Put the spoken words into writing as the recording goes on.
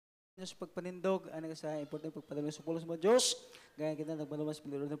sa pagpanindog, ano sa importante pagpadalo sa pulos mo Diyos, gaya kita nagbalumas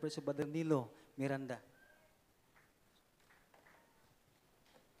piliro ng sa Brother Nilo Miranda.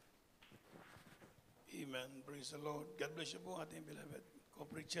 Amen. Praise the Lord. God bless you po ating beloved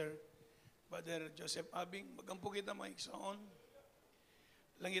co-preacher, Brother Joseph Abing. Magampo kita maiksaon.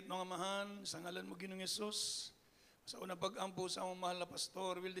 Langit mga amahan, sa ngalan mo Ginoong Yesus, sa unang pag-ampo sa among mahal na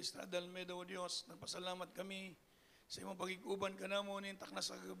pastor, Wildes Almeida o Diyos, nagpasalamat kami sa imong pagikuban ka na mo nintak na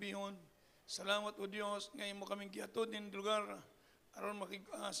sa gabihon. Salamat o Diyos, ngayon mo kaming giatod ng lugar, aron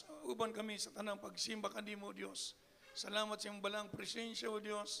uban kami sa tanang pagsimba kanimo o Diyos. Salamat sa iyong balang presensya o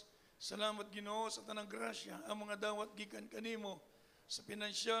Diyos. Salamat Ginoo sa tanang grasya, ang mga dawat gikan kanimo sa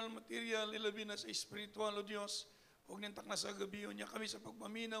financial, material, ilabi na sa spiritual o Diyos. Huwag nintak na sa gabiyon niya kami sa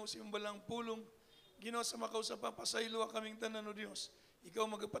pagpaminaw sa iyong balang pulong. Ginoo sa makaw sa papasaylo kaming tanan o Diyos. Ikaw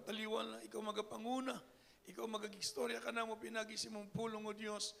magapataliwala, ikaw magapanguna, ikaw magagistorya ka na mo pinagis mong pulong o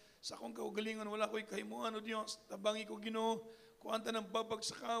Diyos. Sa akong kaugalingon wala ko'y kahimuan o Diyos. Tabangi ko Ginoo, kuanta ng babag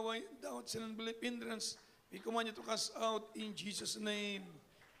sa kaway, dawat silang belief hindrance. We command you to cast out in Jesus' name.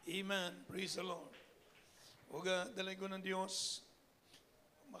 Amen. Praise the Lord. Huwag dalay ko ng Diyos.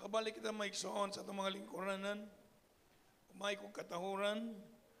 Makabalik kita maiksoon sa itong mga lingkuranan. Umay kong katahuran.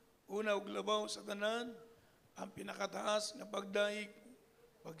 Una og labaw sa tanan. Ang pinakataas na pagdaig,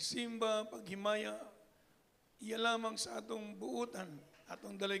 pagsimba, paghimaya. Iya lamang sa atong buutan.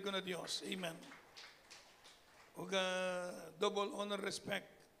 Atong dalay ko na Diyos. Amen. Huwag double honor respect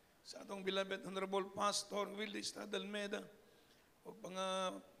sa atong beloved Honorable Pastor Wildes Almeida. Huwag mga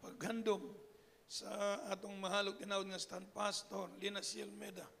paghandom sa atong mahalog tinawad nga stand pastor, Lina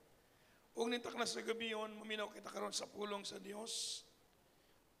Almeida. Huwag nitak na sa gabi yun, maminaw kita karon sa pulong sa Diyos.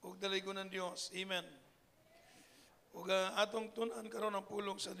 Huwag dalay ko ng Diyos. Amen. Huwag atong tunan karon ang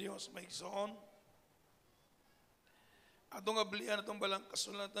pulong sa Diyos. May iksoon. Atong ablian atong balang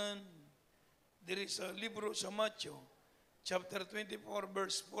kasulatan diri sa libro sa Matthew, chapter 24,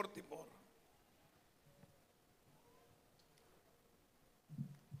 verse 44.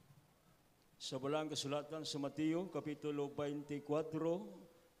 Sa balang kasulatan sa Mateo, Kapitulo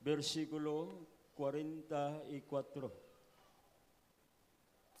 24, versikulo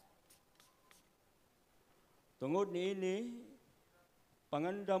 44. Tungod niini,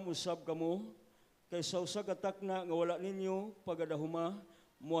 pangandam usab kamo, kay sa usa ka takna nga wala ninyo pagadahuma,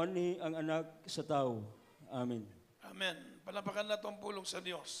 muani ang anak sa tao. Amen. Amen. Palapakan na itong pulong sa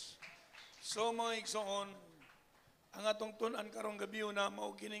Diyos. So mga igsoon, ang atong tunan karong gabi na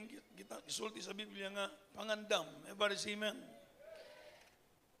mao kining gisulti sa Biblia nga pangandam. Everybody say amen.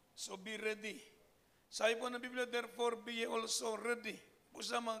 So be ready. Sabi po ng Biblia, therefore be also ready.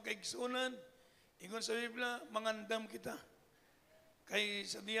 Pusa mga kaigsunan, ingon sa Biblia, mangandam kita. Kay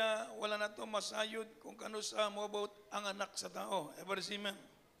sa diya, wala na ito masayod kung kano sa mo about ang anak sa tao. Everybody say amen.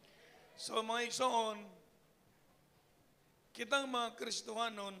 So mga igsoon, kitang mga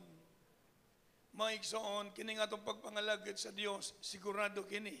Kristohanon, maigsoon, kining atong pagpangalagad sa Dios, sigurado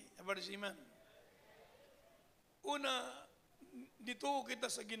kini. Everybody say amen. Una, dito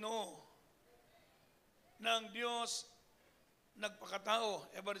kita sa Ginoo na ang Dios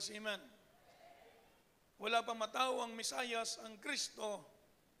nagpakatao. Everybody say amen. Wala pa matao ang Mesayas, ang Kristo,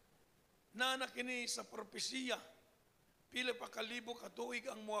 na nakini sa propesiya. Pila pa kalibo katuig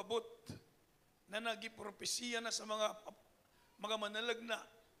ang muabot na nagipropesiya na sa mga manalagna,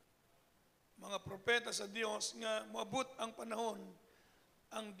 mga propeta sa Dios nga moabot ang panahon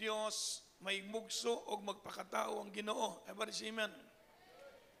ang Dios may mugso o magpakatao ang Ginoo. Everybody say amen.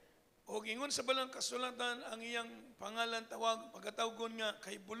 O ingon sa balang kasulatan ang iyang pangalan tawag pagkatawgon nga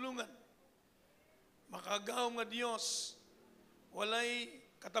kay bulungan. Makagaw nga Dios walay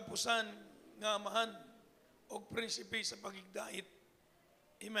katapusan nga amahan o prinsipe sa pagigdait.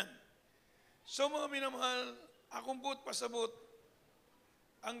 Amen. So mga minamahal, akong buot pasabot,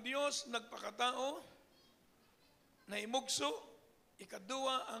 ang Diyos nagpakatao, naimugso,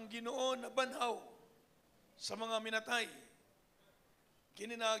 ikaduwa ang Ginoo na banhaw sa mga minatay.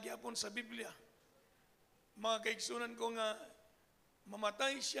 Kininagyapon sa Biblia. Mga kaigsunan ko nga,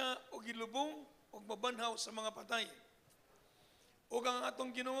 mamatay siya o gilubong o mabanhaw sa mga patay. O ang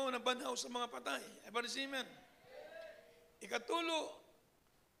atong Ginoo na banhaw sa mga patay. Everybody say amen. Ikatulo,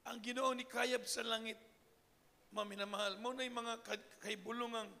 ang Ginoo ni kayab sa langit. Maminamahal mo na yung mga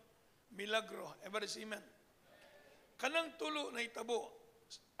kaibulungang milagro. Everybody say amen. Kanang tulo na itabo,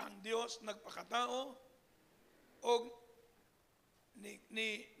 ang Diyos nagpakatao o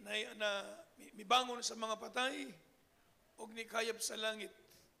mibangon sa mga patay o ni kayab sa langit.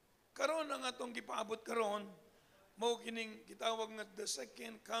 Karon ang atong gipaabot karon, mao kining gitawag nga the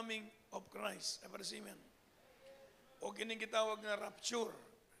second coming of Christ. Everybody say amen. O kining gitawag nga rapture.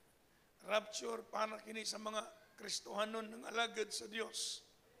 rapture para kini sa mga Kristohanon ng alagad sa Dios.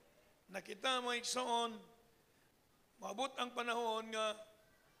 Nakita mo igsoon, maabot ang panahon nga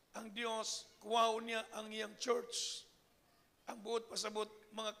ang Dios kuwaw niya ang iyang church, ang buot pasabot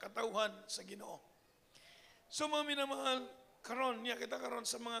mga katawhan sa Ginoo. So mga minamahal, karon niya kita karon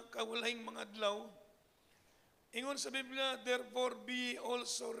sa mga kawalahing mga adlaw. Ingon sa Biblia, therefore be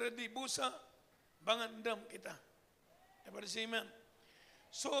also ready. Busa, bangandam kita. Amen.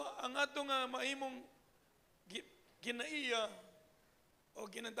 So, ang atong maimong kinaiya o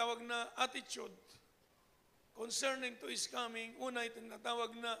ginatawag na attitude concerning to His coming, una itong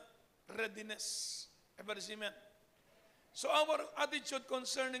natawag na readiness. Amen. So, our attitude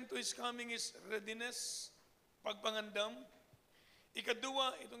concerning to His coming is readiness, pagpangandam.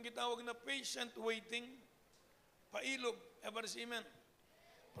 Ikadua, itong gitawag na patient waiting, pailob. Amen.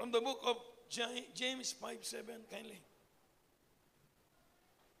 From the book of James 5:7, kindly.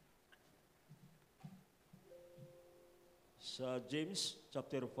 Sa James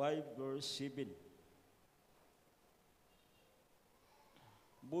chapter 5 verse 7.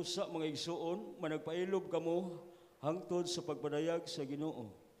 Busa mga igsuon, managpailob kamo hangtod sa pagpadayag sa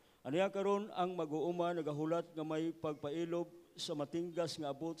Ginoo. Aniya karon ang mag-uuma nagahulat nga may pagpailob sa matinggas nga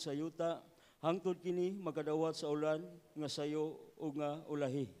abot sa yuta hangtod kini makadawat sa ulan nga sayo o nga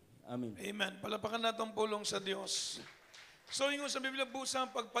ulahi. Amen. Amen. Palapakan natong pulong sa Dios. So ingon sa Biblia, busa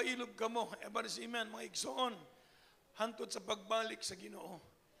ang pagpailob kamo. Amen. Mga igsuon, hantod sa pagbalik sa Ginoo.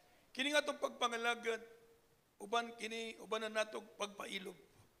 Kini nga itong pagpangalagad, uban na natong pagpailob.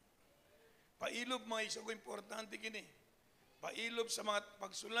 Pailob mga iso ko importante kini. Pailob sa mga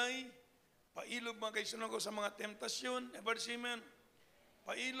pagsulay, pailob mga kaisunod ko sa mga temptasyon, amen.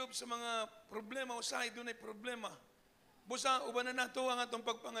 Pailob sa mga problema, usahay doon ay problema. Busa, uban na nato ang atong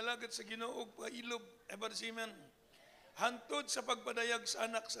pagpangalagad sa Ginoo, pailob, amen. Hantod sa pagpadayag sa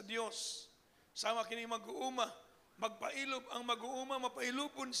anak sa Dios. Sama kini mag-uuma, magpailob ang mag-uuma,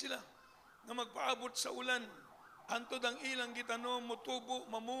 mapailupon sila nga magpaabot sa ulan. Hantod ang ilang gitanom, mutubo,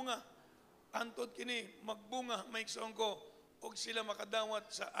 mamunga. Hantod kini magbunga, maigsoon ko, og sila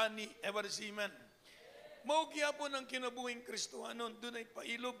makadawat sa ani, amen. Mao gyapon ang kinabuhing Kristohanon, doon ay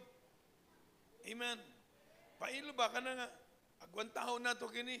pailob. Amen. Pailob ba ka na nga, agwantaho na to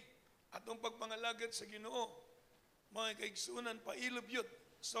kini, atong pagpangalagad sa Ginoo. Mga kaigsunan, pailob yun.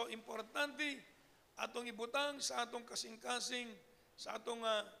 So, importante, atong ibutang sa atong kasing-kasing, sa atong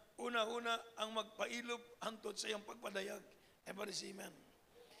una-una ang magpailob hantod sa iyang pagpadayag. Amen.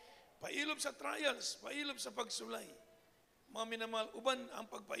 Pailob sa trials, pailob sa pagsulay. Mga minamahal, uban ang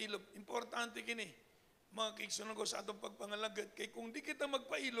pagpailob. Importante kini, mga kaigsunan ko sa atong pagpangalagad. Kay kung di kita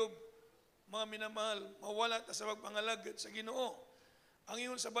magpailob, mga minamahal, mawala ta sa pagpangalagad sa Ginoo. Ang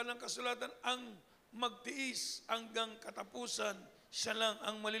iyon sa balang kasulatan, ang magtiis hanggang katapusan, siya lang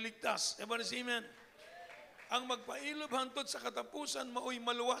ang maliligtas. Amen. Ang magpailob hantod sa katapusan, maoy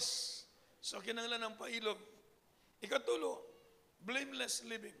maluwas. So kinanglan ang pailob. Ikatulo, blameless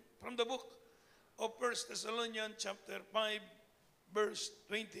living. From the book of 1 Thessalonians chapter 5, verse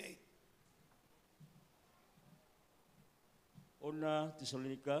 28. Una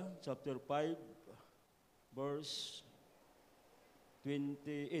Tesalonica chapter 5 verse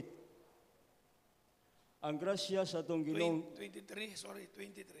 28. Ang grasya sa atong Ginoong 23,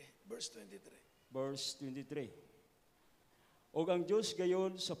 verse 23. verse 23. Og ang Dios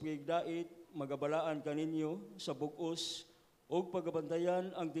gayon sa pagigdait magabalaan kaninyo sa bug-os og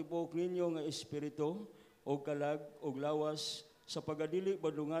pagabantayan ang tibok ninyo nga espiritu og kalag og lawas sa pagadili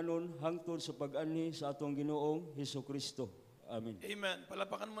badunganon hangtod sa pag-anhi sa atong Ginoong Hesukristo. Amen. Amen.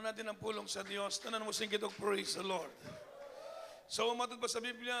 Palapakan mo natin ang pulong sa Diyos. Tanan mo singkit og praise the Lord. So, matod ba sa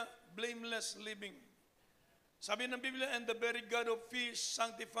Biblia, blameless living. Sabi ng Biblia, and the very God of peace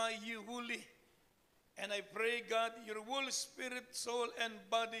sanctify you wholly. And I pray, God, your whole spirit, soul, and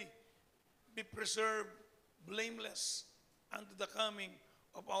body be preserved blameless unto the coming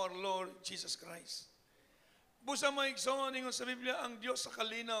of our Lord Jesus Christ. Busa maigsoon ingon sa Biblia, ang Diyos sa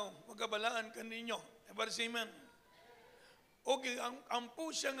kalinaw, magabalaan kaninyo. Amen. O ang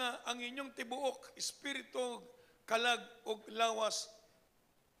ampo siya nga ang inyong tibuok, espiritu, kalag, o lawas,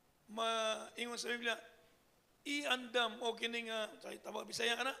 maingon sa Biblia, iandam o kining, tawag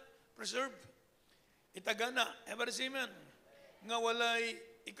Bisaya ka na, preserve, itagana, amen, nga walay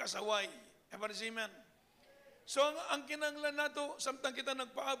ikasaway, amen. So, ang kinanglan nato, samtang kita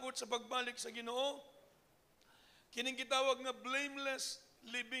nagpaabot sa pagbalik sa Ginoo, kining gitawag nga blameless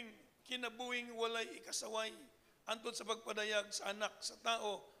living, kinabuhing walay ikasaway, antod sa pagpadayag sa anak, sa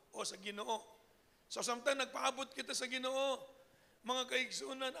tao, o sa Ginoo. So, samtang nagpaabot kita sa Ginoo, mga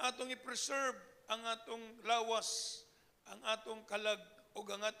kaigsunan, atong i-preserve ang atong lawas, ang atong kalag, o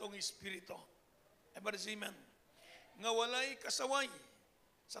ang atong espiritu. Amen. Nga walay kasaway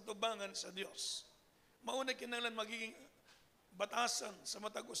sa tubangan sa Dios. Mauna kinahanglan magiging batasan sa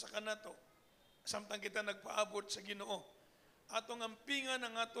matag usa kanato samtang kita nagpaabot sa Ginoo. Atong ampingan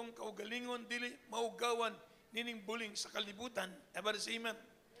ang atong kaugalingon dili maugawan nining buling sa kalibutan. Amen.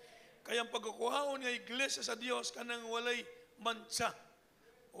 Kaya ang pagkukuhaon nga iglesia sa Dios kanang walay mancha,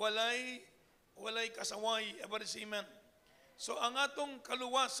 walay kasaway. Amen. So ang atong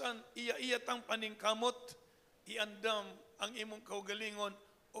kaluwasan iya-iyatang paningkamot, iandam ang imong kaugalingon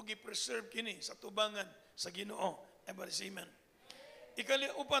o gi-preserve kini sa tubangan sa Ginoo. Amen.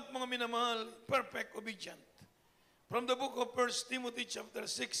 Ikaliupat, mga minamahal, perfect obedient. From the book of 1 Timothy chapter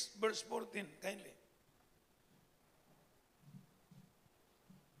 6 verse 14, kindly.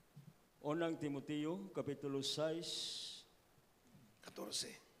 Unang Timoteo, Kapitulo 6,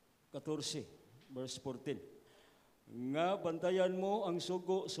 14. 14, verse 14. Nga bantayan mo ang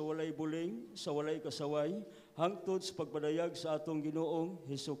sugo sa walay buling, sa walay kasaway, hangtod sa pagpadayag sa atong Ginoong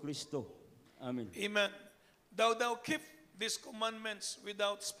Hesukristo. Amen. Amen. Thou keep these commandments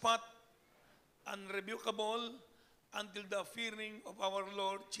without spot, unrebukable, until the fearing of our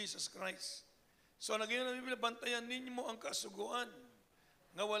Lord Jesus Christ. So nagyan na Biblia, bantayan ninyo ang kasuguan,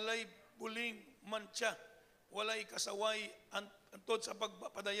 nga walay buling, mancha, walay kasaway, antod sa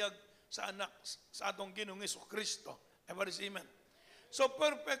pagpadayag sa anak, sa atong Ginoong Hesukristo. Amen. So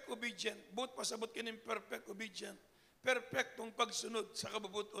perfect obedient, but pasabot kining perfect obedient, perfectong pagsunod sa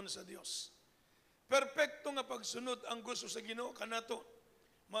kabubuton sa Dios. Perfecto nga pagsunod ang gusto sa Ginoo kanato,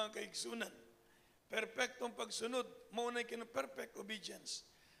 mga kaigsunan. Perfectong pagsunod, mao na kining perfect obedience.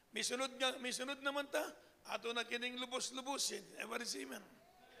 May sunod naman ta, ato na kining lubos-lubusin. Amen.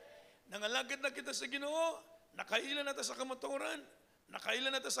 Nangalagad na kita sa Ginoo, nakailan na ta sa kamatuoran,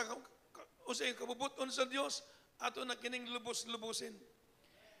 nakailan na ta sa usay kabubuton sa Dios, ato na kining lubos-lubusin.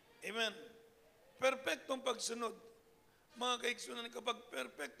 Amen. Perfectong pagsunod. Mga kaigsunan, kapag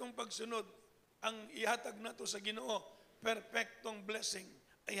perfectong pagsunod ang ihatag nato sa Ginoo, perfectong blessing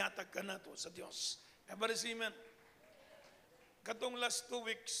ay ihatag ka nato sa Dios. Amen. Katong last 2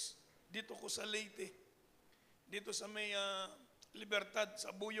 weeks, dito ko sa Leyte, dito sa may Libertad,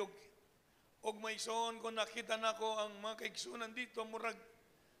 sa Buyog, og may soon ko nakita nako ang mga kaigsunan dito, murag,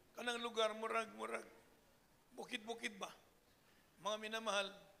 kanang lugar, murag, bukid-bukid ba? Mga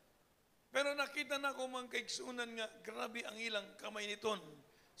minamahal. Pero nakita nako mga kaigsunan nga, grabe ang ilang kamay niton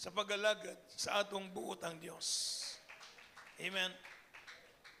sa pag-alagad sa atong buotang Dios. Amen.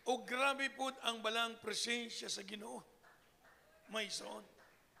 O grabe po ang balang presensya sa Ginoo. May soon.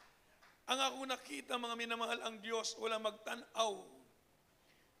 Ang ako nakita, mga minamahal, ang Diyos wala magtanaw,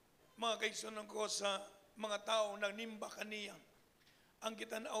 mga kaigsunan ko, sa mga tao na nimba kaniya. Ang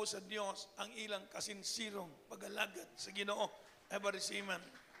kitanaw sa Diyos, ang ilang kasinsirong pag-alagad sa Ginoo. Amen.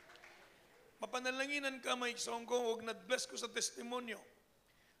 Mapanalanginan ka, may isong ko, huwag na-bless ko sa testimonyo.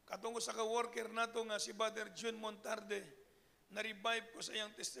 Katong sa ka-worker nato nga si Brother June Montarde, na-revive ko sa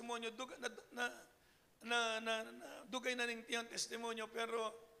iyang testimonyo. Dugay na ning tiyang testimonyo, pero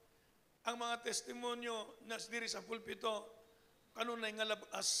ang mga testimonyo nas diri sa pulpito, kanunay nga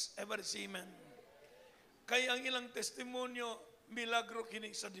labas. Amen. Kaya ang ilang testimonyo, milagro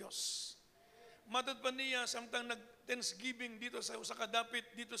kini sa Dios. Matod pa niya, samtang nag-Thanksgiving dito sa kadapit,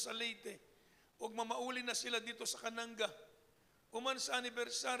 dito sa Leyte, ug mamauli na sila dito sa Kananga. Uman sa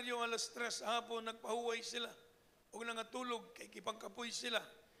anibersaryo, alas 3 hapon, nagpahuway sila. Ug nangatulog, kay kipangkapoy sila.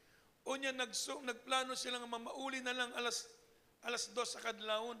 Unya, nagplano sila nga mamauli na lang alas 2 sa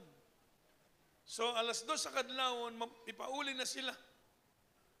kadlawon. So, alas 2 sa kadlawon, ipauli na sila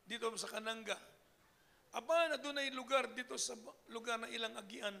dito sa Kananga. Aba, na doon ay lugar dito sa lugar na ilang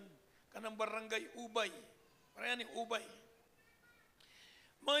agian, kanang barangay Ubay. Parayan yung Ubay.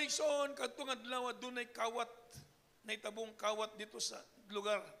 May soon, katong adlaw, doon ay kawat, na itabong kawat dito sa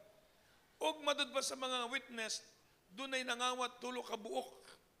lugar. Og matod pa sa mga witness, doon ay nangawat tulo ka buok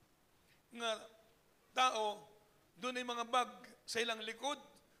nga tao, doon ay mga bag sa ilang likod,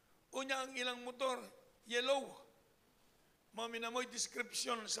 unya ang ilang motor, yellow. Mga minamoy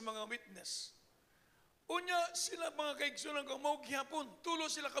description sa mga witness. Unya sila mga kaigsunan ko, mao gihapon,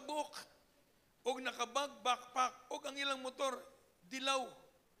 tulo sila ka buok, og nakabag, backpack, og ang ilang motor, dilaw.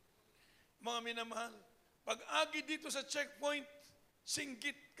 Mga minamahal, pag-agi dito sa checkpoint,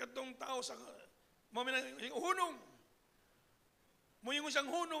 singgit katong tao sa mga hunong. Muyong siyang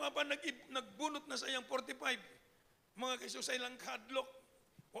hunong apan nagbunot na sa iyang 45. Mga kaiso sa ilang kadlok.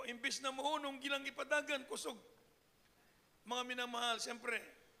 O imbis na mahunong, gilang ipadagan, kusog. Mga minamahal, siyempre,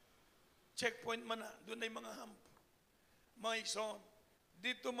 checkpoint man na, doon ay mga hump. Mga ison,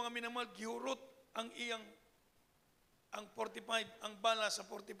 dito mga minamahal, gihurot ang iyang ang 45, ang bala sa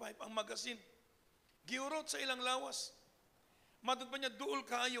 45, ang magasin. Giurot sa ilang lawas. Matod pa niya, duol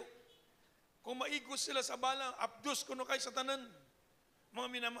kayo. Kung maigos sila sa bala, abdus kuno kay sa tanan. Mga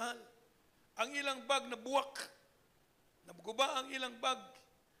minamahal, ang ilang bag na buwak, nabuguba ang ilang bag,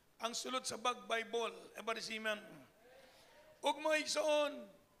 ang sulod sa bag, Bible, ebarisiman. Ug mga igsoon,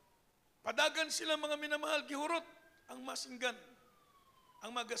 padagan sila mga minamahal, gihurot ang masinggan,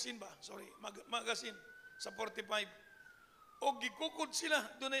 ang magasin ba? Sorry, magasin sa 45. O gikukod sila,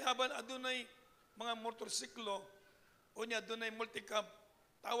 dunay haban, adunay mga motorsiklo, o niya dunay multicab,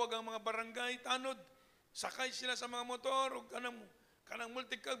 tawag ang mga barangay, tanod, sakay sila sa mga motor, o kanang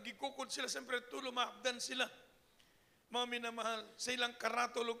multicab, gikukod sila, siyempre tulo, maabdan sila. Mga minamahal, sa ilang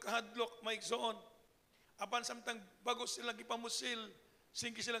karatulog, kahadlok, maigsoon, apan samtang bago sila gipamusil,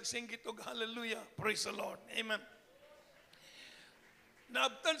 singki silang singgit og hallelujah, praise the Lord, amen.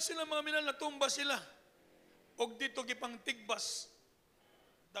 Naabdan sila mga minamahal, natumba sila, og dito gipang tigbas,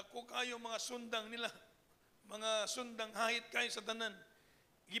 dako kayo mga sundang nila, mga sundang hahit kayo sa tanan,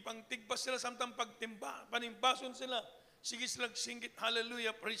 gipang tigbas sila, samtang pagtimba, panimbason sila, sige silang singgit,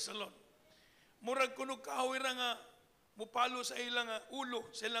 hallelujah, praise the Lord. Murag kunog kahawira nga, mupalo sa ilang ulo,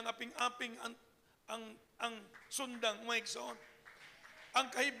 sa ilang aping-aping ang sundang mga igsoon. Ang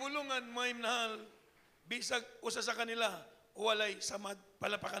kahibulungan mga imnahal, bisag usa sa kanila, walay samad.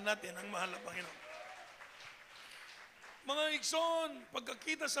 Palapakan natin ang mahal na Panginoon. Mga igsoon,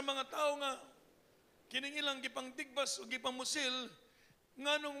 pagkakita sa mga tao nga, kining ilang gipangtigbas o gipamusil,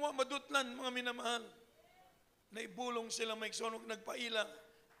 nga nung madutlan mga minamahal, naibulong sila mga igsoon, nagpaila,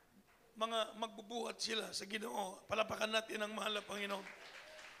 mga magbubuhat sila sa Ginoo. Palapakan natin ang mahal na Panginoon.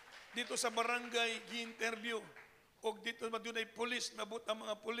 Dito sa barangay, gi-interview, o dito madunay pulis, nabut ang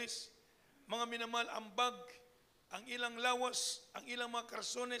mga pulis, mga minamahal, ambag, ang ilang lawas, ang ilang mga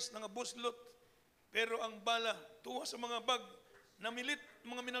karsones, nga buslot, pero ang bala, tuwa sa mga bag, namilit,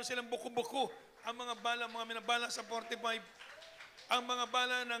 mga minamahal silang buko-buko, ang mga bala, mga minabala sa 45, ang mga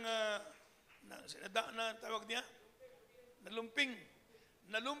bala ng, na tawag niya,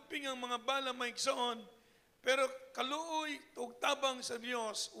 nalumping ang mga bala maigsoon, pero kaluoy, tugtabang sa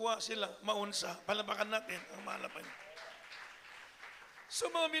Diyos, wa sila maunsa. Palapakan natin ang mahalapan.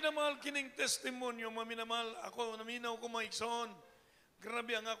 So mga minamahal, kining testimonyo, mga minamahal, ako naminaw ko maigsoon,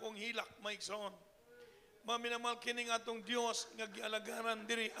 grabe ang akong hilak maigsoon. Mga minamahal, kining atong Diyos, nga gialagaran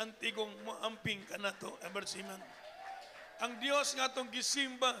diri, antigong maamping kanato, ebersiman. Ang Diyos nga atong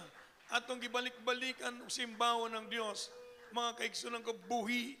gisimba, atong gibalik-balikan, simbawan ng Diyos, mga kaigsunan ko,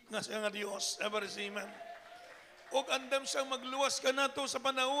 buhi nga siya nga Diyos, ebersiman. O andam siyang magluwas ka nato sa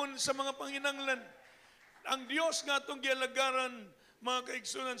panahon sa mga panginanglan. Ang Diyos nga itong gialagaran, mga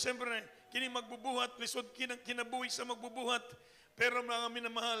kaigsunan, siyempre, kini magbubuhat, lisod kinabuhi sa magbubuhat, pero mga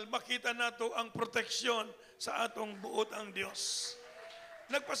minamahal, makita nato ang proteksyon sa atong buot ang Diyos.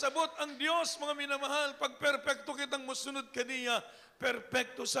 Nagpasabot ang Diyos, mga minamahal, pag perpekto kitang musunod kaniya,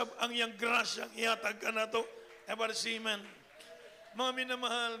 perpekto sab ang iyang grasyang ihatag ka nato, ebarsiman. Mga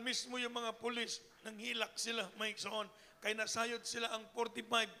minamahal, mismo yung mga pulis, nanghilak sila, may iksoon, kay nasayod sila ang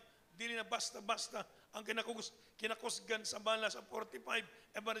 45, dili na basta-basta ang kinakusgan sa bala sa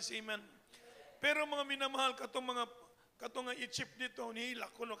 45, ebarisiman. Pero mga minamahal, katong nga i-chip dito,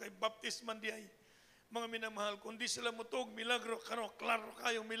 nihilak ko no, kay baptisman diay. Mga minamahal, kundi sila mutog, milagro, klaro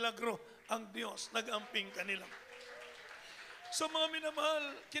kayo, milagro, ang Diyos, nag-amping kanila. So mga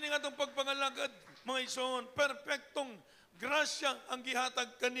minamahal, kini nga itong pagpangalagad, mga ison, perfectong grasya ang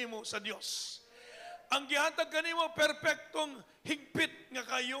gihatag kanimo sa Diyos. Ang gihatag kanimo, perfectong higpit nga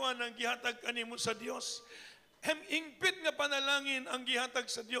kayuan ang gihatag kanimo sa Diyos. Higpit nga panalangin ang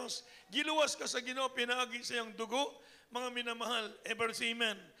gihatag sa Diyos. Giluwas ka sa Ginoo, pinaagi sa iyang dugo, mga minamahal,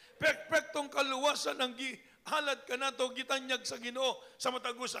 ebersimen. Perfectong kaluwasan ang gihalad ka nato, gitanyag sa Ginoo, sa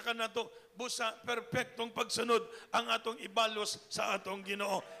matagusa ka nato, busa perfectong pagsunod ang atong ibalos sa atong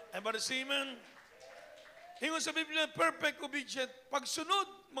Ginoo. Ebersimen. Hingon sa Biblia, perfect obedient,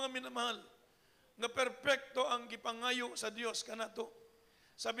 pagsunod, mga minamahal, nga perfecto ang gipangayo sa Dios kanato.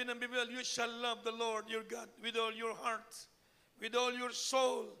 Sabi ng Biblia, you shall love the Lord your God with all your heart, with all your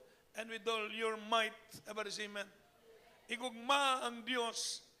soul, and with all your might. Amen. Igugma ang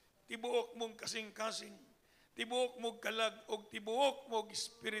Dios, tibuok mong kasing-kasing, tibuok mong kalag, o tibuok mong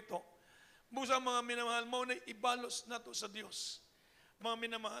espiritu. Busa mga minamahal, mo na ibalos nato sa Dios. Mga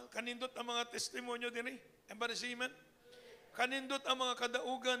minamahal, kanindot ang mga testimonyo din Amen. Kanindot ang mga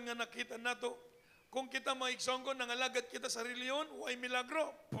kadaugan nga nakita nato. Kung kita maiksonggo, nangalagad kita sa reliyon, ay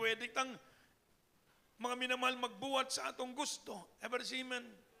milagro. Pwede tang mga minamahal magbuhat sa atong gusto. Amen.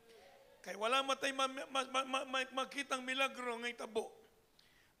 Kay wala matay makitang milagro ng tabo.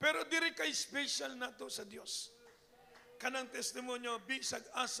 Pero diri kay special nato sa Dios. kanang testimonyo, bisag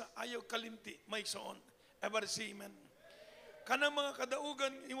asa, ayaw kalimti, may soon. Ever see, amen. Kanang mga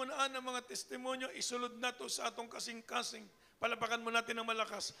kadaugan, iwanaan ng mga testimonyo, isulod na to sa atong kasing-kasing. Palapakan mo natin ng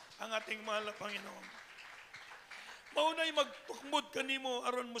malakas ang ating mahal na Panginoon. Maunay magtukmod kanimo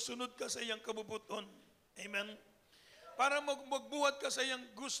aron mosunod ka sa iyang kabubuton. Amen. Para magbuhat ka sa iyang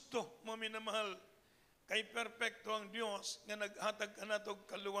gusto, mo minamahal. Kay perpekto ang Diyos nga naghatag kanatog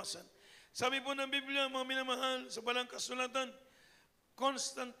kaluwasan. Sabi po ng Biblia, mga minamahal, sa balang kasulatan,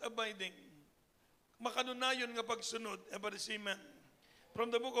 constant abiding. Makanunayon nga pagsunod, ever see, amen. From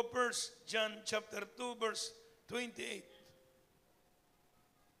the book of 1 John chapter 2 verse 28.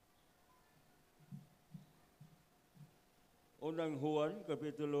 Unang Juan,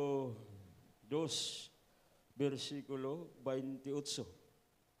 Kapitulo 2, versikulo 28.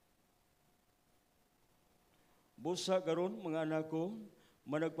 Busa karon mga anak ko,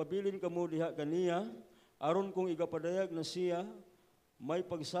 managpabilin kamo diha kaniya, aron kung igapadayag na siya, may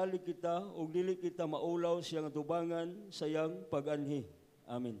pagsalig kita o dili kita maulaw siyang tubangan sa iyang pag-anhi.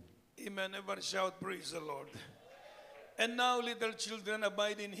 Amen. Amen. Ever shout, praise the Lord. And now, little children,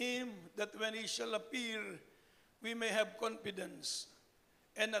 abide in Him, that when He shall appear, we may have confidence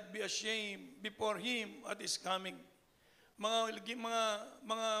and not be ashamed before Him at His coming.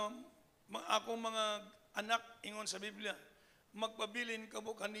 Akong mga anak, ingon sa Biblia, magpabilin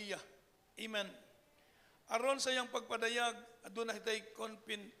kamo kaniya. Amen. Aron sa iyang pagpadayag, doon na hitay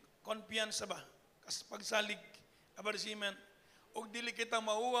konpiyansa ba? Kas pagsalig, amen. O dili kita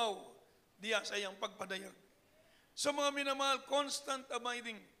mauwaw diya sa iyang pagpadayag. So mga minamahal, constant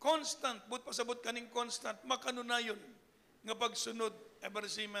abiding, constant, but pasabot kaning constant, makanunayon nga pagsunod,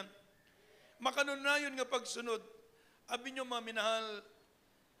 amen. Makanunayon nga pagsunod, abi nyo mga minahal,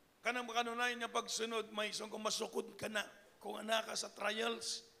 kanang makanunayon nga pagsunod, may isang kung masukod ka na, kung anak ka sa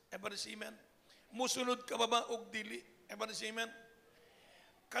trials, amen. Musunod ka ba og dili? Amen.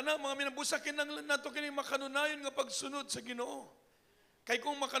 Kana mga minabusakin ng nato kini makanunayon nga pagsunod sa Ginoo. Kay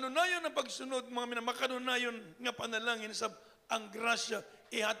kung makanunayon ang pagsunod, mga makanunayon nga panalangin sa ang grasya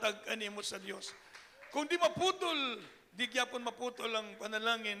ihatag kanimo sa Dios. Kung di maputol, di gyapon maputol ang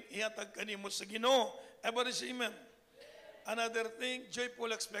panalangin ihatag kanimo sa Ginoo. Amen. Another thing,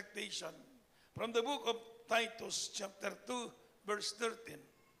 joyful expectation. From the book of Titus chapter 2 verse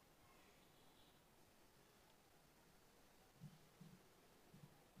 13.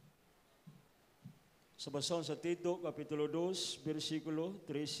 Sa basahon sa Tito, Kapitulo 2, versikulo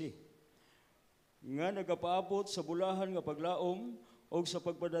 13. Nga nagapaabot sa bulahan nga paglaom o sa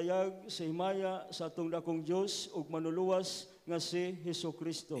pagpadayag sa himaya sa atong dakong Diyos ug manuluwas nga si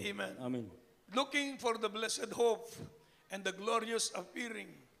Jesucristo. Amen. Amen. Looking for the blessed hope and the glorious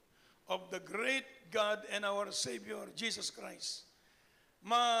appearing of the great God and our Savior, Jesus Christ.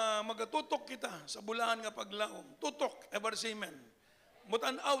 Magatutok kita sa bulahan nga paglaom. Tutok, ever say amen.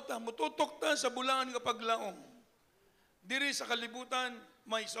 Mutanaw ta, mututok ta sa bulahan nga paglaom. Diri sa kalibutan,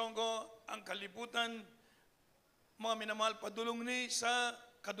 may songgo ang kalibutan, mga minamahal padulong ni sa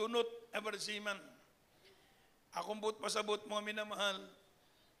kadunot, ever siman. Akong buot pasabot, mga minamahal,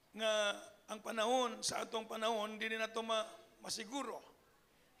 nga ang panahon, sa atong panahon, hindi na ito masiguro.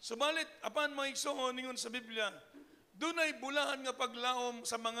 Subalit, apan may igsoon ningon sa Biblia, dunay bulahan nga paglaom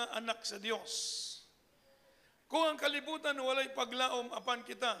sa mga anak sa Dios. Kung ang kalibutan walay paglaom apan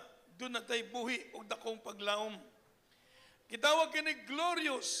kita, doon na tayo buhi o dakong paglaom. Kitawag kini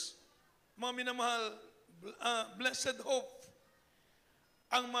glorious, mga minamahal, blessed hope.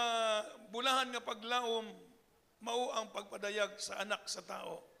 Ang bulahan nga paglaom, mao ang pagpadayag sa anak sa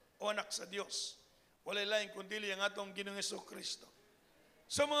tao o anak sa Dios. Walay lain kundi ang atong Ginoong Jesucristo.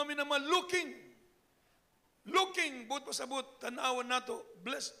 So mga minamahal, looking, but pasabot, tanawan nato,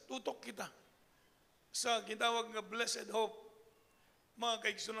 blessed, tutok kita. Sa gitawag nga blessed hope, mga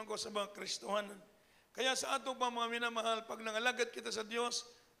kaigsunan ko sa mga Kristohanan. Kaya sa ato pa mga minamahal, pag nangalagad kita sa Dios,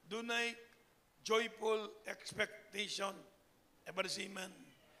 dunay joyful expectation. Ever see man.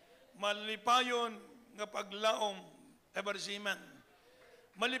 Malipayon nga paglaom. Ever see man.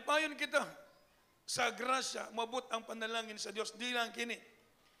 Malipayon kita sa grasya, mabot ang panalangin sa Dios. Di lang kini.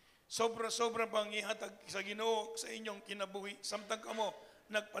 Sobra-sobra pang ihatag sa Ginoo sa inyong kinabuhi. Samtang kamo,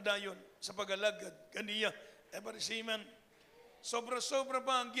 nagpadayon sa pagalagad kaniya. Ever see man. Sobra-sobra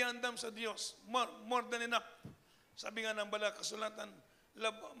pa ang giandam sa Dios. More than enough. Sabi nga ng bala kasulatan,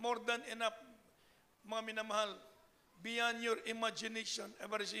 more than enough, mga minamahal, beyond your imagination.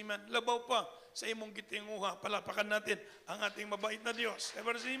 Ever see man. Labaw pa sa imong gitinguha. Palapakan natin ang ating mabait na Dios.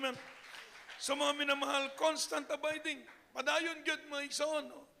 Ever see man. So mga minamahal, constant abiding. Padayon gyud mga igsoon.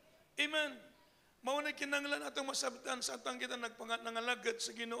 Amen. Maunay kinanglan atong masabtan sa atang kita nangalagad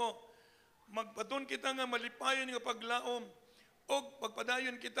sa Ginoo. magpaton kita nga malipayon nga paglaom, o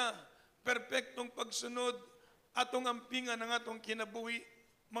pagpadayon kita, perpektong pagsunod, atong ampingan ng atong kinabuhi,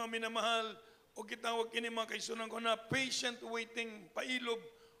 mga minamahal, o kitawag kini mga kaisunan ko na patient waiting, pailob,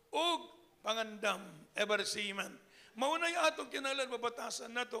 o pangandam, ever see man. Maunay atong kinalan,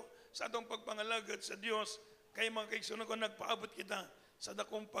 babatasan nato sa atong pagpangalagad sa Dios, kay mga kaisunan ko, nagpaabot kita sa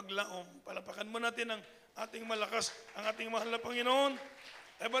dakong paglaom. Palapakan mo natin ang ating malakas, ang ating mahal na Panginoon.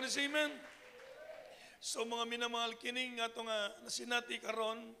 Ever see man. So mga minamahal kining atong nasinati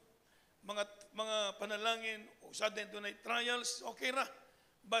karon, mga panalangin o sa din dunay trials, okay ra.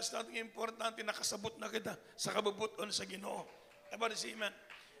 Basta ang importante nakasabot na kita sa kabubuton sa Ginoo. Ever see man.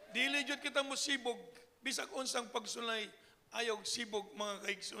 Dili jud kita musibog bisag unsang pagsulay, ayaw sibog mga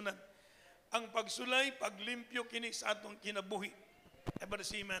kaigsunan. Ang pagsulay, paglimpyo kini sa atong kinabuhi. Ever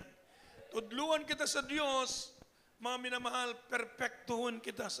see man. Tudluan kita sa Dios, mga minamahal, perpektuhon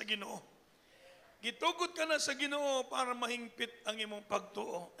kita sa Ginoo. Gitugot ka na sa Ginoo para mahingpit ang imong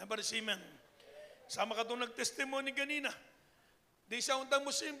pagtuo. Ever see man. Sama ka itong nagtestimony ganina. Di sa untang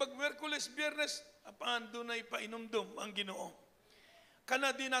musim, pag Merkules, Biyernes, apaan dunay painumdum ang Ginoo.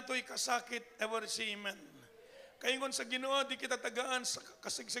 Kana di nato'y kasakit, ever see man. Kaingon sa Ginoo, di kita tagaan sa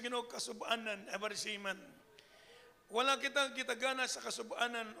Ginoo kasubanan, ever see man. Wala kita gana sa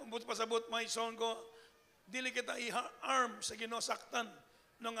kasubanan, umbot pasabot, may son ko, dili kita i-arm sa Ginoo saktan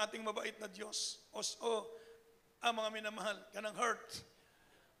ng ating mabait na Diyos. O ang mga minamahal, kanang hurt.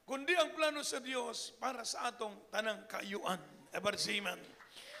 Kundi ang plano sa Diyos para sa atong tanang kaayuan. Ever see man.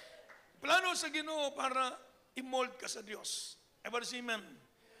 Plano sa Ginoo para i-mold ka sa Diyos. Ever see man.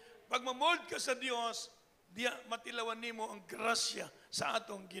 Pag ma-mold ka sa Diyos, diya matilawan nimo ang grasya sa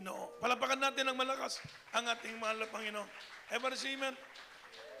atong Ginoo. Palapakan natin ng malakas ang ating mahal na Panginoon. Ever see man.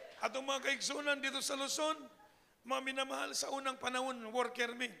 Atong mga kaigsunan dito sa Luzon, mga minamahal sa unang panahon,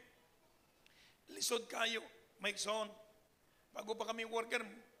 worker mi. Lisod kayo, may son. Bago pa kami worker,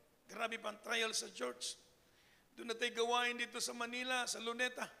 grabe pang trial sa church. Doon na tayo gawain dito sa Manila, sa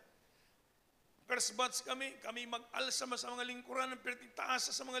Luneta. First batch kami mag-alsa sa mga lingkuran,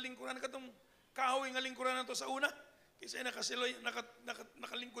 taas sa mga lingkuran, katong kahoy nga lingkuran na to sa una. Kasi nakasiloy,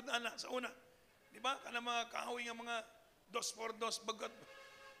 nakalingkod na sa una. Di ba? Kana mga kahoy nga mga 2x2 bagat.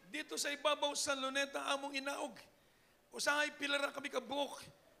 Dito sa ibabaw sa Luneta, among inaog. Usahay pilara kami kabuok,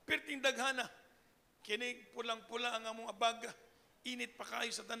 perting daghana. Kinig pulang-pula ang among abaga. Init pa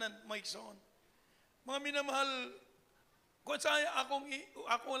kayo sa tanan, may son. Mga minamahal, kung saya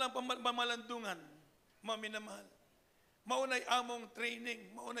ako lang pamalandungan, mga minamahal. Maunay among training,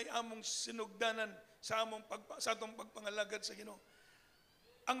 maunay among sinugdanan sa atong pagpangalagad sa Ginoo.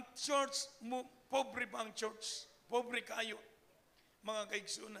 Ang church, pobre pa ang church. Pobre kayo, mga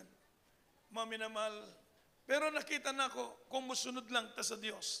kaigsunan. Mga minamahal, pero nakita na ko, kung musunod lang ta sa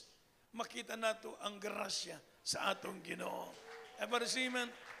Diyos, makita nato ang grasya sa atong Ginoo. Ever see, amen?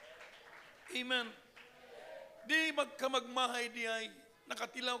 Amen. Di magkamagmahay di ay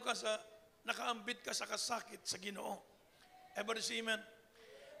nakatilaw ka nakaambit ka sa kasakit sa Ginoo. Ever see, amen?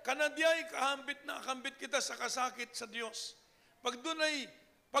 Kana di ay nakambit kita sa kasakit sa Diyos. Pag dunay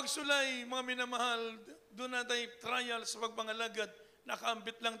pagsulay, mga minamahal, doon natin trial sa pagpangalagad,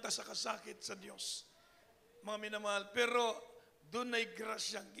 nakaambit lang ta sa kasakit sa Diyos. Mga minamahal, pero doon ay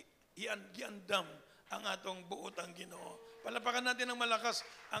grasyang giandam ang atong buot ang Ginoo. Palapakan natin ng malakas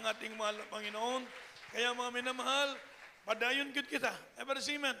ang ating mahal na Panginoon. Kaya mga minamahal, padayon gud kita. Ever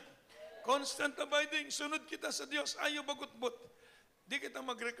see, man? Constant abiding, sunod kita sa Diyos, ayaw bagutbot. Di kita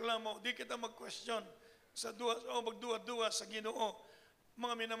magreklamo, di kita mag-question magduwa-duwa sa Ginoo.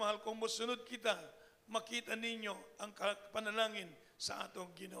 Mga minamahal, kung musunod kita, makita ninyo ang panalangin sa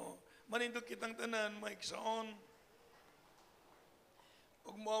atong Ginoo. Manindog kitang tanan, maigsaon.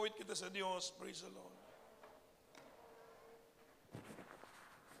 Ug muawit kita sa Dios, praise the Lord.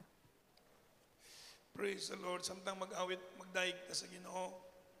 Praise the Lord. Samtang mag-awit, magdaig ta sa Ginoo.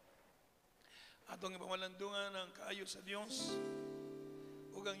 Atong ipamalandungan ang kaayo sa Dios.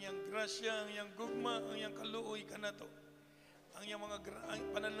 Ug ang iyang grasya, ang iyang gugma, ang iyang kaluoy kanato. Ang iyang mga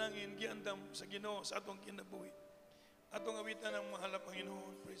panalangin giandam sa Ginoo sa atong kinabuhi. Atong awitan ang mahal na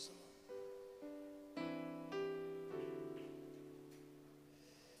Panginoon. Praise the Lord.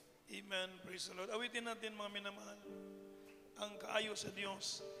 Amen. Praise the Lord. Awitin natin mga minamahal ang kaayo sa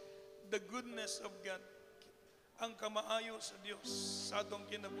Dios. The goodness of God. Ang kamaayo sa Dios sa atong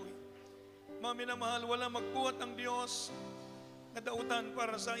kinabuhi. Mga minamahal, wala magbuhat ang Dios na dautan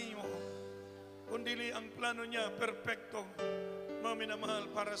para sa imo. Kundili ang plano niya, perfecto. Mga minamahal,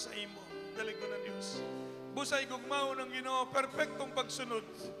 para sa imo. Dalig ko ng Diyos. Busay gugmao ng Ginoo, perfectong pagsunod.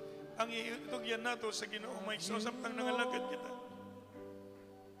 Ang iitugyan nato sa Ginoo, may susaptang nangalagad kita.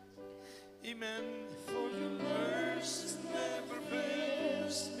 Amen. For your mercy never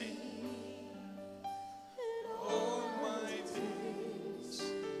fails me. All my days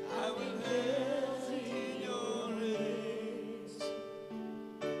I will live in your hands.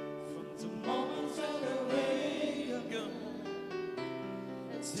 From the moment that I wake up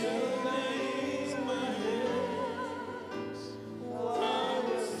till I raise my hands, I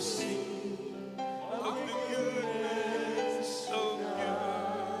will sing of the goodness of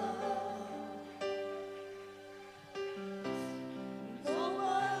God. All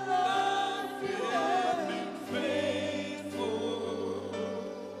my life you have been faithful,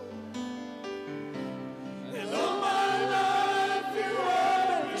 and all my life you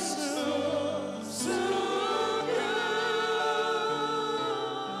have been so, so good.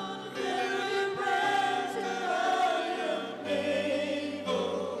 Every breath that I am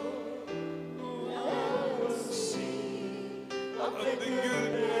able, I will sing of the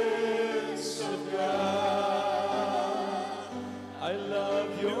goodness of God. I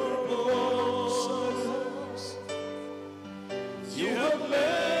love your voice. You have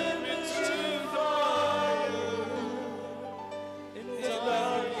led me through fire in the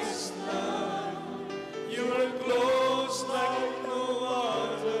darkest night. You are close like no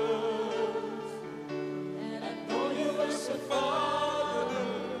other, and I know you as a father.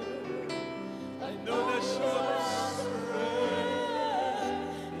 I know that you are a friend,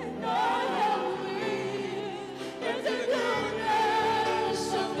 and I am weak in the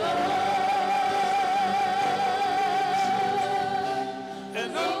goodness of God.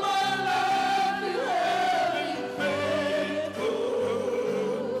 And all my life you have been faithful,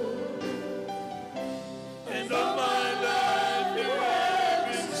 and all my life you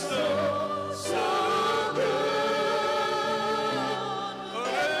have been so, so good. For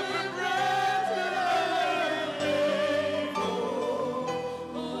every breath that I am able,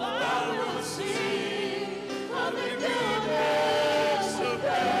 I will sing of the goodness of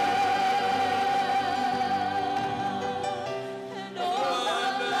God. And all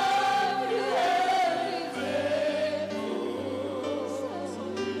my life you have been faithful,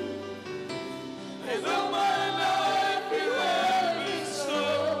 and all my life you have been so,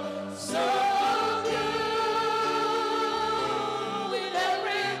 so good. With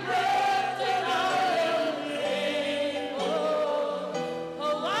every breath that I am able,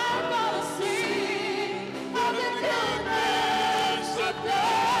 oh, I'm gonna sing of the goodness of God.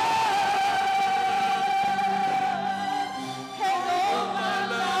 And all my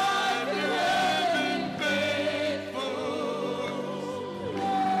life you have been faithful,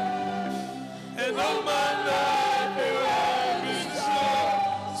 and all my life you have been so,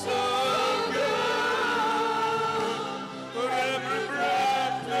 so good. For every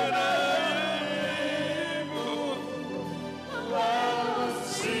breath that I am able, I will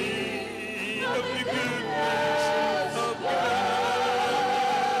sing of the goodness of God.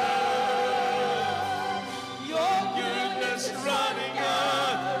 Your goodness running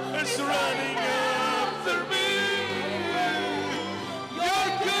after me. Your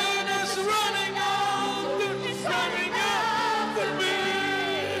goodness running after me.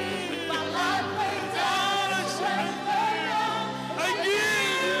 My life laid down, I surrender now. I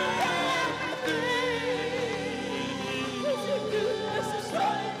give you everything. Your goodness is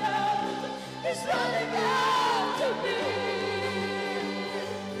running out. It's running out to me.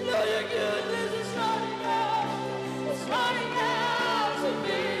 Lord, your goodness is running out. It's running out to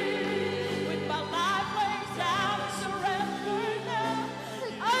me. With my life laid down, I surrender now.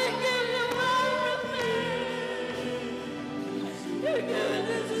 I give you everything. Your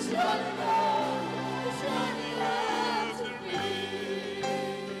goodness is running out. It's running out to me.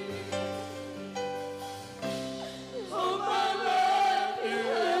 All my life you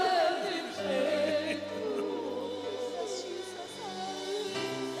have been faithful.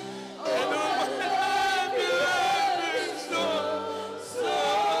 And all my life you have been so, so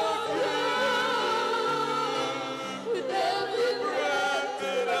good. With every breath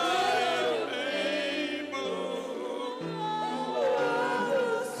that I am able, I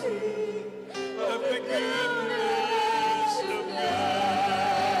will sing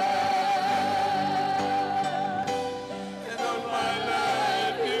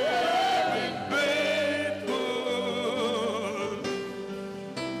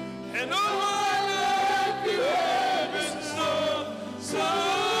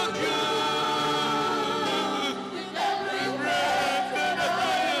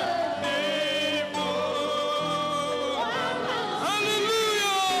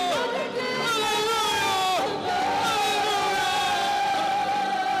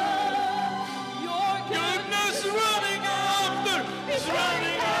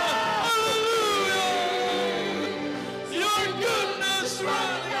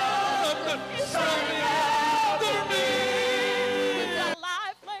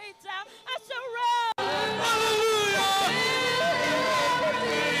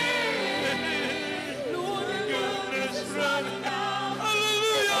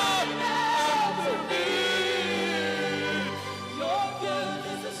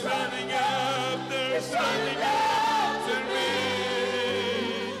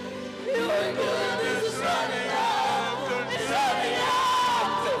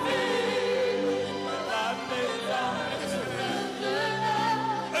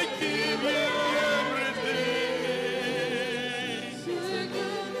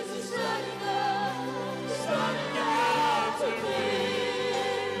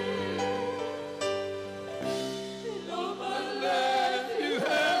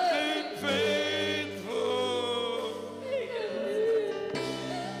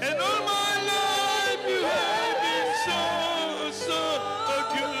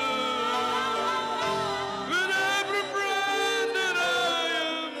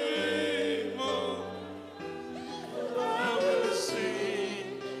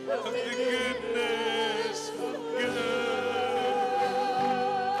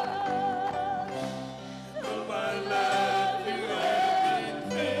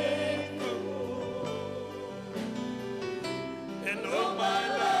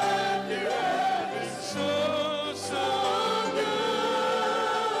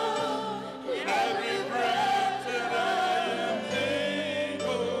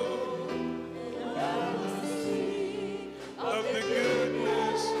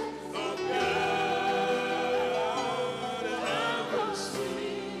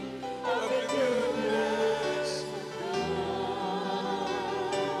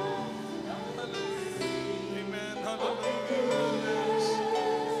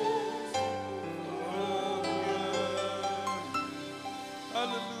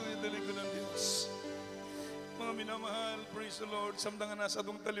mga minamahal, praise the Lord. Samtang nasa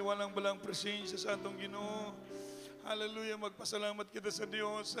atong taliwalang balang presensya sa atong Ginoo. Hallelujah, magpasalamat kita sa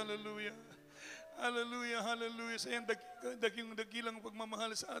Diyos. Hallelujah. Hallelujah, hallelujah. Sa iyang dakilang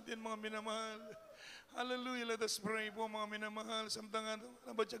pagmamahal sa atin, mga minamahal. Hallelujah, let us pray po, mga minamahal. Samtang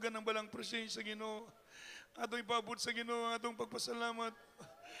nabatyagan ng balang presensya sa Ginoo. Atong ipabot sa Ginoo ang atong pagpasalamat.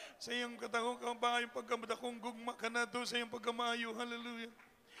 Sa iyang katahong kampayong pagkamadakong gugma ka na to, sa iyang pagkamayo. Hallelujah.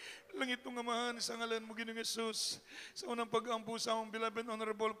 Langit ng amahan sa ngalan mo, Ginoong Yesus, sa unang pag-ampo sa among beloved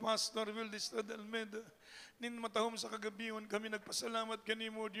Honorable Pastor Wildes Almeida, nin matahom sa kagabiyon, kami nagpasalamat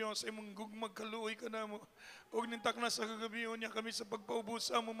kanimo, Diyos, sa imong gugmag kaluoy ka na mo. Huwag nintak na sa kagabiyon niya kami sa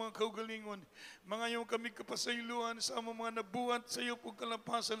pagpaubos sa among mga kaugalingon. Mga yung kami kapasayluan sa among mga nabuhat sa iyo pag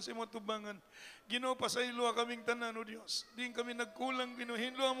kalapasan sa imong tubangan. Ginoo, pasaylua kaming tanan, O Diyos. Di kami nagkulang,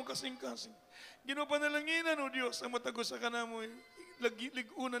 binuhinlua mo kasing-kasing. Ginoo, panalanginan, O Diyos, ang matagos sa kanamo,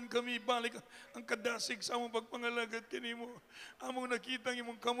 ligunan kami, balik ang kadasig sa among pagpangalagad kanimo. Among nakita ang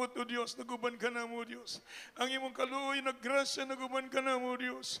imong kamot, O Diyos, naguban ka na mo, Diyos. Ang imong kaluoy, naggrasya, naguban ka na mo,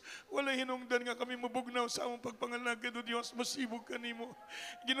 Diyos. Wala hinungdan nga kami mabugnaw sa among pagpangalagad, O Diyos, masibog kanimo.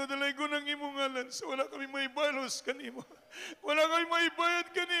 Ginodalay ko ng imong ngalan, so wala kami maibalos kanimo. Wala kami maibayad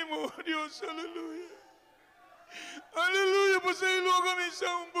kanimo, Diyos. Hallelujah. Hallelujah, pasaylo kami sa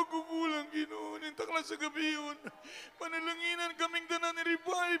among pagkukulang, Ginoo. Nintakla sa gabiyon. Panalanginan kaming tanan ni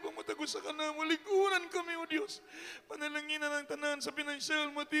revive, pamatagos sa kanamo. Ligunan kami, O Diyos. Panalanginan ang tanan sa financial,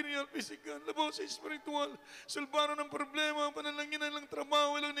 material, physical, labaw sa spiritual. Sulbaro ng problema, panalanginan lang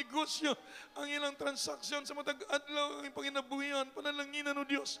trabaho, ilang negosyo, ang ilang transaksyon sa matag-adlaw, ang panginabuhian. Panalanginan, O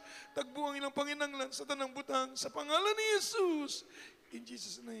Diyos. Tagbo ang ilang panginanglan sa tanang butang. Sa pangalan ni Jesus. In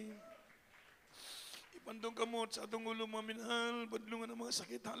Jesus' name. Ipandong kamot sa atong ulo, mga minahal, badlungan ang mga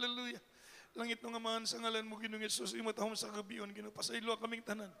sakit. Hallelujah. Langit ng amahan sa ngalan mo, Ginoong Yesus, imatahom sa gabiyon, Ginoo. Pasaylo kaming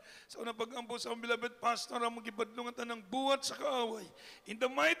tanan. Sa unang pag-ampo sa among beloved pastor, ang magibadlungan tanang buhat sa kaaway. In the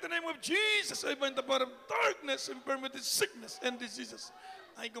mighty name of Jesus, I bind the power of darkness, infirmity, sickness, and diseases.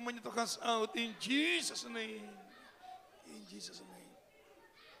 I command you to cast out in Jesus' name. In Jesus' name.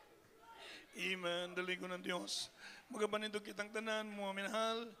 Amen. Daligo ng Diyos. Magabanindog kitang tanan, mga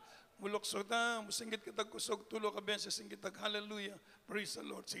minahal. Mulokso ta, musinggit kitag kusog, tulo ka beses, singgit kitag hallelujah, praise the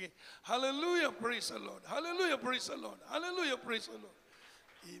Lord. Sige, hallelujah, praise the Lord. Hallelujah, praise the Lord. Hallelujah, praise the Lord.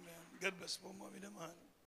 Amen. God bless po, mga minamahal.